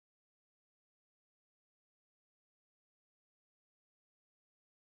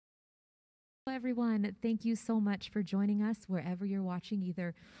everyone. Thank you so much for joining us wherever you're watching,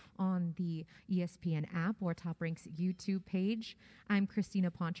 either on the ESPN app or Top Rank's YouTube page. I'm Christina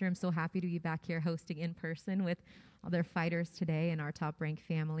Poncher. I'm so happy to be back here hosting in person with other fighters today in our Top Rank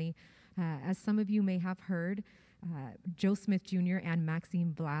family. As some of you may have heard, Joe Smith Jr. and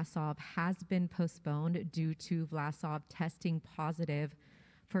Maxim Vlasov has been postponed due to Vlasov testing positive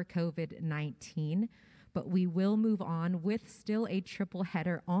for COVID-19. But we will move on with still a triple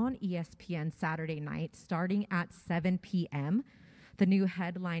header on ESPN Saturday night starting at 7 p.m. The new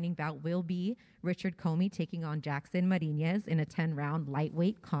headlining bout will be Richard Commey taking on Jackson Marinez in a 10-round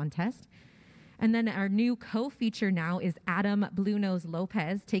lightweight contest. And then our new co-feature now is Adam Blue Nose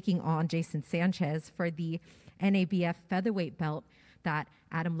Lopez taking on Jason Sanchez for the NABF featherweight belt that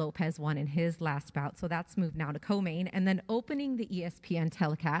Adam Lopez won in his last bout. So that's moved now to co-main. And then opening the ESPN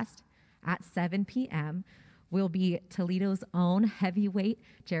telecast at 7 p.m. will be Toledo's own heavyweight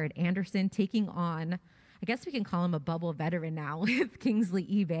Jared Anderson taking on, I guess we can call him a bubble veteran now, with Kingsley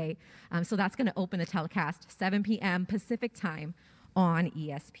eBay. So that's going to open the telecast 7 p.m. Pacific time on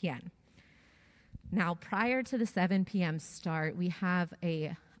ESPN. Now, prior to the 7 p.m. start, we have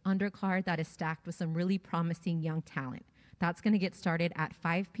a undercard that is stacked with some really promising young talent. That's going to get started at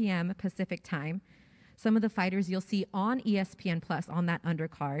 5 p.m. Pacific time. Some of the fighters you'll see on ESPN PLUS on that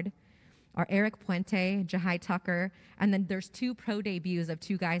undercard are Eric Puente, Jahai Tucker, and then there's two pro debuts of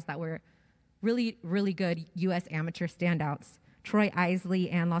two guys that were really, really good U.S. amateur standouts. Troy Isley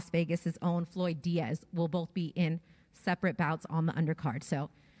and Las Vegas's own Floyd Diaz will both be in separate bouts on the undercard. So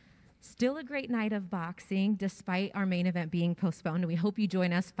still a great night of boxing despite our main event being postponed. We hope you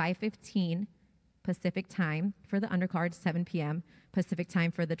join us 5:15 Pacific time for the undercard, 7 p.m. Pacific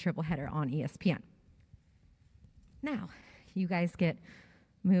time for the triple header on ESPN. Now, you guys get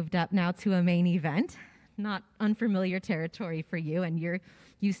moved up now to a main event, not unfamiliar territory for you, and you're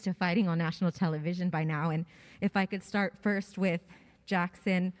used to fighting on national television by now. And if I could start first with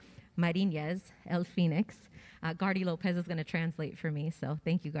Jackson Marinez, El Phoenix. Gardy Lopez is going to translate for me, so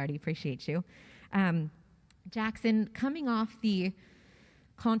thank you, Gardy. Appreciate you. Jackson, coming off the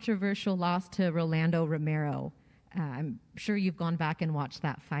controversial loss to Rolando Romero, I'm sure you've gone back and watched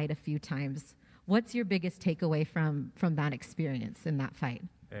that fight a few times. What's your biggest takeaway from that experience in that fight?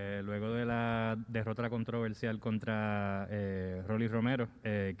 Luego de la derrota controversial contra Rolly Romero,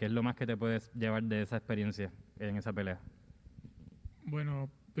 ¿qué es lo más que te puedes llevar de esa experiencia en esa pelea? Bueno,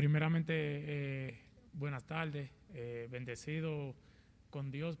 primeramente, buenas tardes, bendecido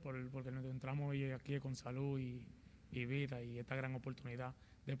con Dios porque nos encontramos hoy aquí con salud y vida y esta gran oportunidad.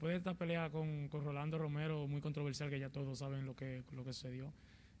 Después de esta pelea con Rolando Romero, muy controversial, que ya todos saben lo que sucedió,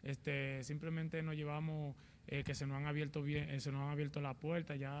 simplemente nos llevamos que se nos han abierto la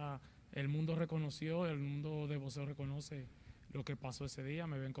puerta. Ya el mundo reconoció, el mundo de boxeo reconoce lo que pasó ese día.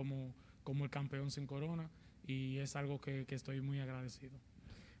 Me ven como el campeón sin corona y es algo que estoy muy agradecido.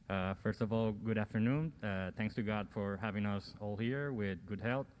 First of all, good afternoon. Thanks to God for having us all here with good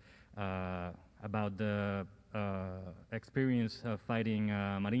health. About the experience of fighting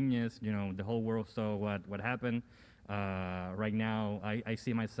Marinez, the whole world saw what happened. Right now, I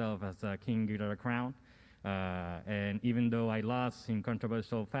see myself as a king without a crown. And even though I lost in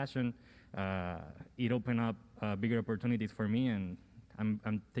controversial fashion, it opened up bigger opportunities for me, and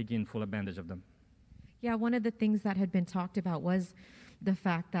I'm taking full advantage of them. Yeah, one of the things that had been talked about was the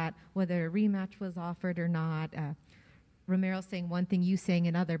fact that whether a rematch was offered or not, Romero saying one thing, you saying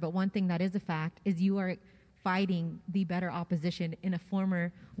another, but one thing that is a fact is you are fighting the better opposition in a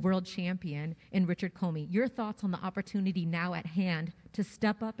former world champion in Richard Commey. Your thoughts on the opportunity now at hand to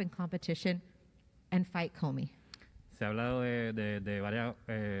step up in competition and fight Commey? Se ha hablado de varias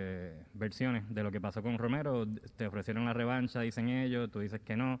versiones de lo que pasó con Romero. Te ofrecieron la revancha, dicen ellos, tú dices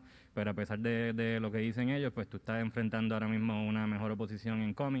que no, pero a pesar de lo que dicen ellos, pues tú estás enfrentando ahora mismo una mejor oposición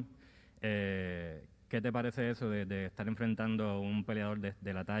en Commey. ¿Qué te parece eso de estar enfrentando a un peleador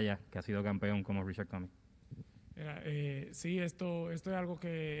de la talla que ha sido campeón como Richard Commey? Sí, esto es algo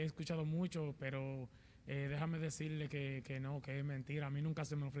que he escuchado mucho, pero déjame decirle que no, que es mentira. A mí nunca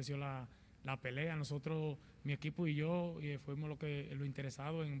se me ofreció la pelea. Nosotros, mi equipo y yo, fuimos lo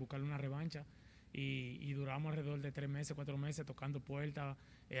interesados en buscar una revancha y duramos alrededor de 3 meses, 4 meses tocando puertas,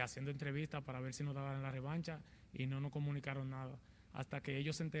 haciendo entrevistas para ver si nos daban la revancha y no nos comunicaron nada. Hasta que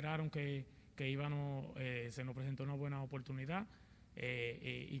ellos se enteraron que se nos presentó una buena oportunidad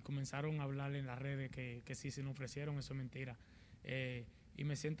y comenzaron a hablar en las redes que sí se nos ofrecieron. Eso es mentira. Y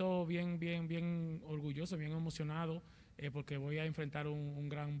me siento bien orgulloso, bien emocionado, porque voy a enfrentar un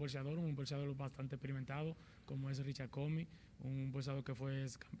gran boxeador, un boxeador bastante experimentado como es Richard Commey, un boxeador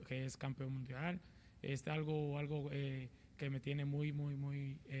que es campeón mundial. Algo que me tiene muy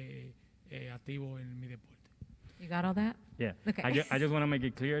activo en mi deporte. You got all that? Yeah. Okay. I just want to make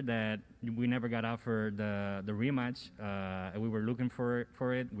it clear that we never got offered the rematch. We were looking for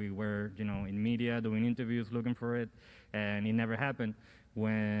it. We were, in media doing interviews looking for it, and it never happened.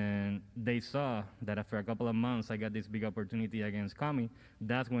 When they saw that after a couple of months I got this big opportunity against Commey,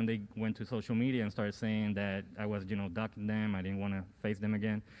 that's when they went to social media and started saying that I was, ducking them. I didn't want to face them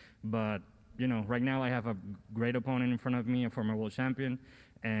again. But, right now I have a great opponent in front of me, a former world champion,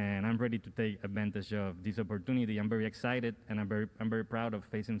 and I'm ready to take advantage of this opportunity. I'm very excited, and I'm very proud of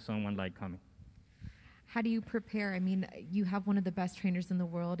facing someone like Commey. How do you prepare? I mean, you have one of the best trainers in the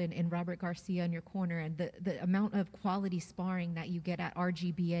world in Robert Garcia in your corner, and the amount of quality sparring that you get at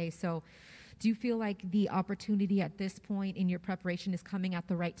RGBA. So do you feel like the opportunity at this point in your preparation is coming at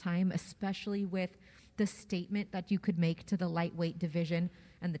the right time, especially with the statement that you could make to the lightweight division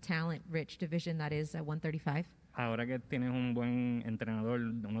and the talent-rich division that is at 135? Ahora que tienes un buen entrenador,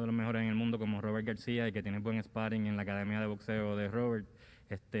 uno de los mejores en el mundo como Robert García, y que tienes buen sparring en la academia de boxeo de Robert,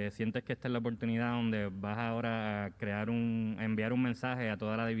 ¿sientes que esta es la oportunidad donde vas ahora a a enviar un mensaje a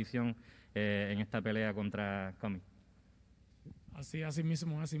toda la división en esta pelea contra Commey? Así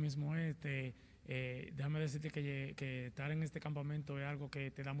mismo es. Déjame decirte que estar en este campamento es algo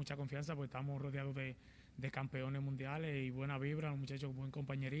que te da mucha confianza, porque estamos rodeados de campeones mundiales y buena vibra, un muchacho con buen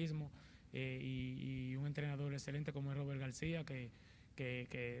compañerismo y un entrenador excelente como es Robert García, que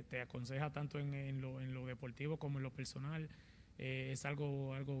te aconseja tanto en lo deportivo como en lo personal. Es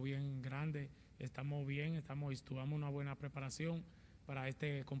algo bien grande. Estamos bien, tuvimos una buena preparación para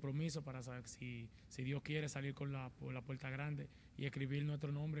este compromiso, para saber si Dios quiere salir por la puerta grande y escribir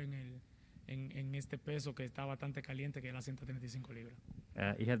nuestro nombre en este peso que está bastante caliente, que es las 135 libras.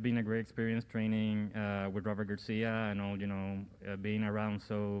 It has been a great experience training with Robert Garcia, and all, being around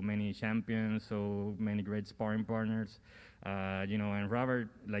so many champions, so many great sparring partners. And Robert,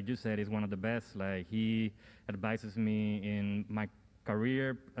 like you said, is one of the best. Like, he advises me in my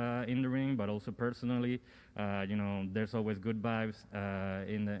career in the ring, but also personally. There's always good vibes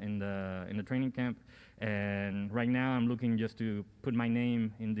in the training camp. And right now, I'm looking just to put my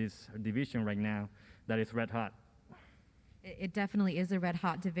name in this division right now that is red hot. It definitely is a red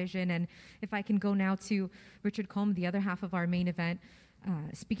hot division. And if I can go now to Richard Combs, the other half of our main event.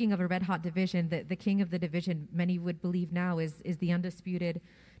 Speaking of a red hot division, the king of the division, many would believe now, is the undisputed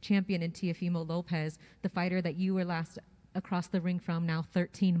champion in Teofimo Lopez, the fighter that you were last across the ring from now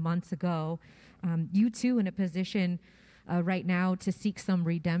 13 months ago. You too in a position right now to seek some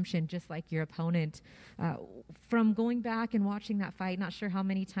redemption, just like your opponent. From going back and watching that fight, not sure how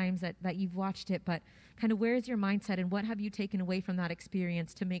many times that you've watched it, but kind of where is your mindset and what have you taken away from that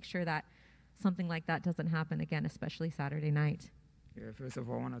experience to make sure that something like that doesn't happen again, especially Saturday night? Yeah, first of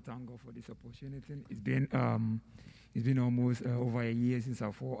all, I want to thank God for this opportunity. It's been almost over a year since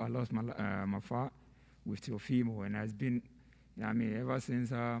I lost my fight with Teofimo, and it's been, ever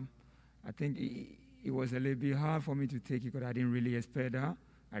since. I think it was a little bit hard for me to take it because I didn't really expect that.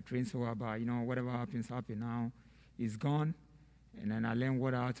 I trained so hard, but whatever happen now. It's gone, and then I learned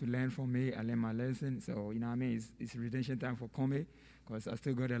what I had to learn from it. I learned my lesson, so it's redemption time for Commey, because I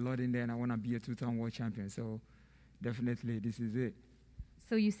still got a lot in there, and I want to be a two-time world champion. So definitely, this is it.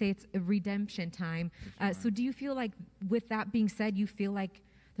 So you say it's a redemption time. So do you feel like, with that being said, you feel like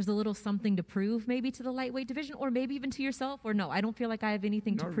there's a little something to prove maybe to the lightweight division, or maybe even to yourself? Or no, I don't feel like I have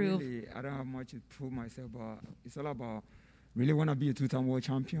anything to prove. Not really. I don't have much to prove myself, but it's all about really want to be a two-time world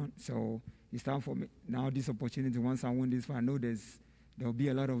champion. So it's time for me now. This opportunity, once I win this fight, I know there'll be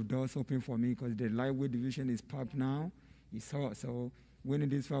a lot of doors open for me, because the lightweight division is packed now. It's hot. So winning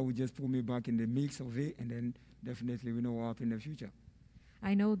this fight will just put me back in the mix of it, and then definitely we know what will happen in the future.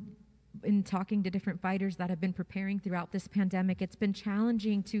 I know in talking to different fighters that have been preparing throughout this pandemic, it's been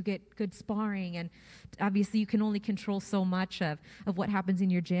challenging to get good sparring, and obviously you can only control so much of what happens in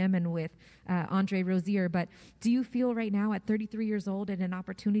your gym and with Andre Rozier. But do you feel right now at 33 years old and an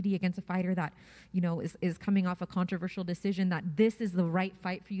opportunity against a fighter that is coming off a controversial decision, that this is the right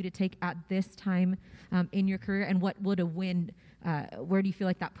fight for you to take at this time in your career? And what would a win, where do you feel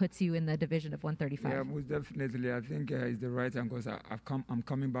like that puts you in the division of 135? Yeah, most definitely. I think it's the right time, because I'm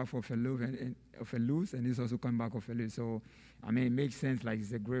coming back for a lose, and he's also coming back for a lose. So, it makes sense. Like,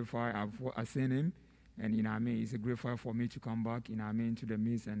 it's a great fight. I've seen him, and it's a great fight for me to come back, into the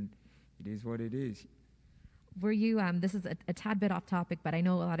mix, and it is what it is. Were you, this is a tad bit off topic, but I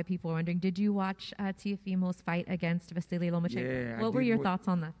know a lot of people are wondering, did you watch Teofimo's fight against Vasily Lomachenko? Yeah, what were your thoughts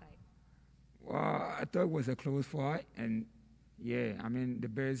on that fight? Well, I thought it was a close fight, and yeah, the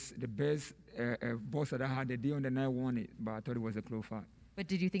best boxer that had the deal on the night won it, but I thought it was a close fight. But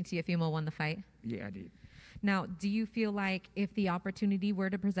did you think Teofimo won the fight? Yeah, I did. Now, do you feel like if the opportunity were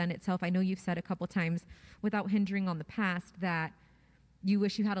to present itself, I know you've said a couple times, without hindering on the past, that you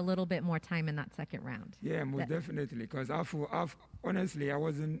wish you had a little bit more time in that second round? Yeah, most definitely. Because honestly, I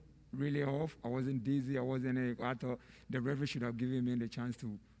wasn't really off. I wasn't dizzy. I thought the referee should have given me the chance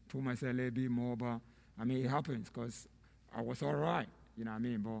to pull myself a little bit more. But, I mean, it happens because I was all right. You know what I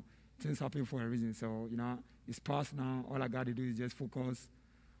mean? But things happen for a reason. So, you know, it's past now. All I got to do is just focus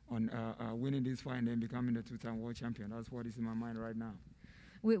on winning this fight and then becoming the two-time world champion. That's what is in my mind right now.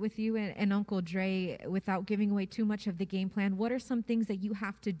 With you and Uncle Dre, without giving away too much of the game plan, what are some things that you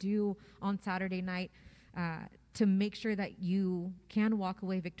have to do on Saturday night to make sure that you can walk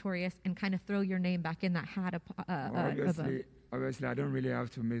away victorious and kind of throw your name back in that hat? Obviously, I don't really have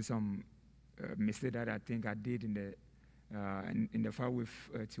to make some mistake that I think I did in the fight with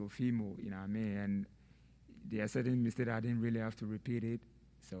Teofimo, you know what I mean? And there are certain mistakes I didn't really have to repeat it.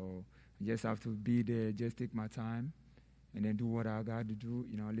 So I just have to be there, just take my time, and then do what I got to do,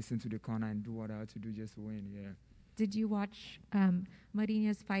 you know, listen to the corner and do what I have to do just to win, yeah. Did you watch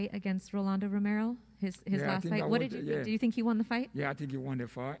Marinez fight against Rolando Romero, his last fight? What did you think? Do you think he won the fight? Yeah, I think he won the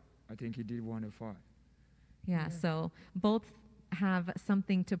fight. I think he did win the fight. Yeah, so both have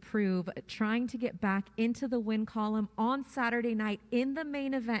something to prove, trying to get back into the win column on Saturday night in the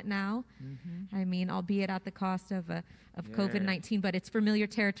main event now. Mm-hmm. I mean, albeit at the cost of COVID-19, but it's familiar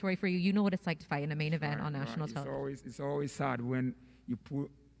territory for you. You know what it's like to fight in a main event on national television. It's always sad when you put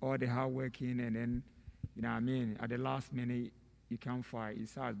all the hard work in and then, you know what I mean, at the last minute, you can't fight.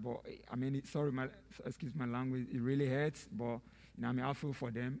 It's sad, but I mean, excuse my language, it really hurts, but you know, I mean, I feel for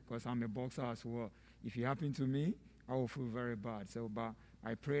them because I'm a boxer as well. If it happened to me, I will feel very bad. So, but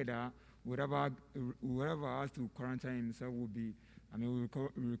I pray that whoever has to quarantine himself will be, I mean, will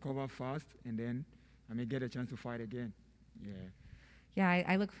recover fast and then, I mean, get a chance to fight again. Yeah. Yeah,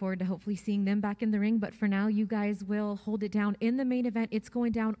 I look forward to hopefully seeing them back in the ring. But for now, you guys will hold it down in the main event. It's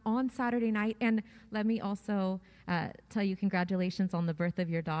going down on Saturday night. And let me also tell you congratulations on the birth of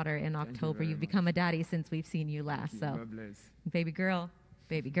your daughter in October. You've become a daddy since we've seen you last. So, God bless. Baby girl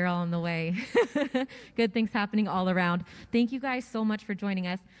on the way. Good things happening all around. Thank you guys so much for joining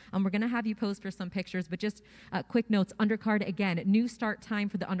us. We're going to have you pose for some pictures, but just quick notes. Undercard again, new start time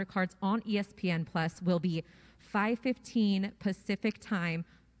for the undercards on ESPN Plus will be 5:15 Pacific time,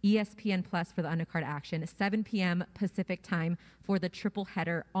 ESPN Plus for the undercard action, 7 p.m. Pacific time for the triple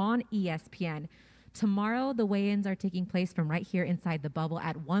header on ESPN. Tomorrow, the weigh-ins are taking place from right here inside the bubble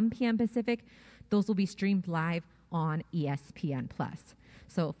at 1 p.m. Pacific. Those will be streamed live on ESPN Plus.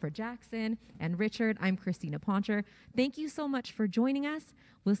 So for Jackson and Richard, I'm Christina Poncher. Thank you so much for joining us.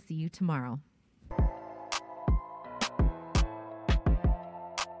 We'll see you tomorrow.